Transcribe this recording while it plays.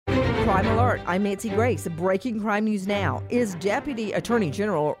Crime Alert. I'm Nancy Grace. Breaking crime news now. Is Deputy Attorney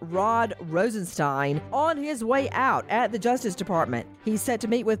General Rod Rosenstein on his way out at the Justice Department? He's set to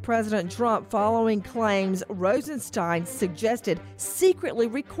meet with President Trump following claims Rosenstein suggested secretly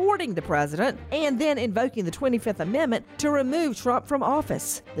recording the president and then invoking the 25th Amendment to remove Trump from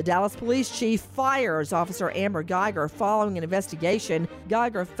office. The Dallas police chief fires Officer Amber Geiger following an investigation.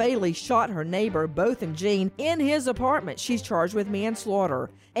 Geiger fatally shot her neighbor, Botham Jean, in his apartment. She's charged with manslaughter.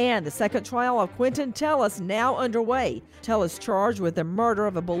 And the second trial of Quentin Tellis now underway. Tellis charged with the murder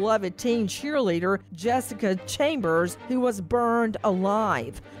of a beloved teen cheerleader, Jessica Chambers, who was burned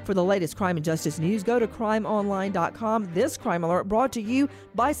alive. For the latest crime and justice news, go to crimeonline.com. This Crime Alert brought to you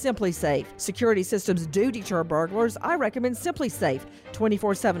by SimpliSafe. Security systems do deter burglars. I recommend SimpliSafe.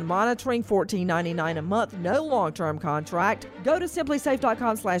 24/7 monitoring, $14.99 a month, no long-term contract. Go to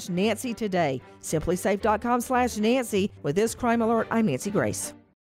simplisafe.com/Nancy today. simplisafe.com/Nancy. With this Crime Alert, I'm Nancy Grace.